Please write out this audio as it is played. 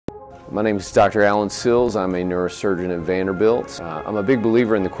My name is Dr. Alan Sills. I'm a neurosurgeon at Vanderbilt. I'm a big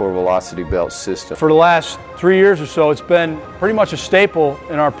believer in the core velocity belt system. For the last 3 years or so, it's been pretty much a staple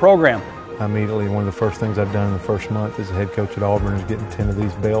in our program. Immediately, one of the first things I've done in the first month as a head coach at Auburn is getting 10 of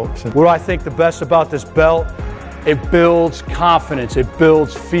these belts. What I think the best about this belt, it builds confidence, it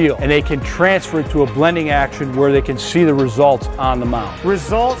builds feel, and they can transfer it to a blending action where they can see the results on the mound.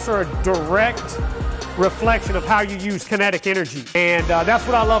 Results are a direct reflection of how you use kinetic energy. And that's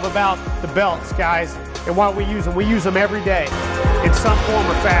what I love about the belts, guys, and why we use them. We use them every day in some form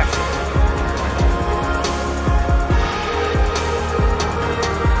or fashion.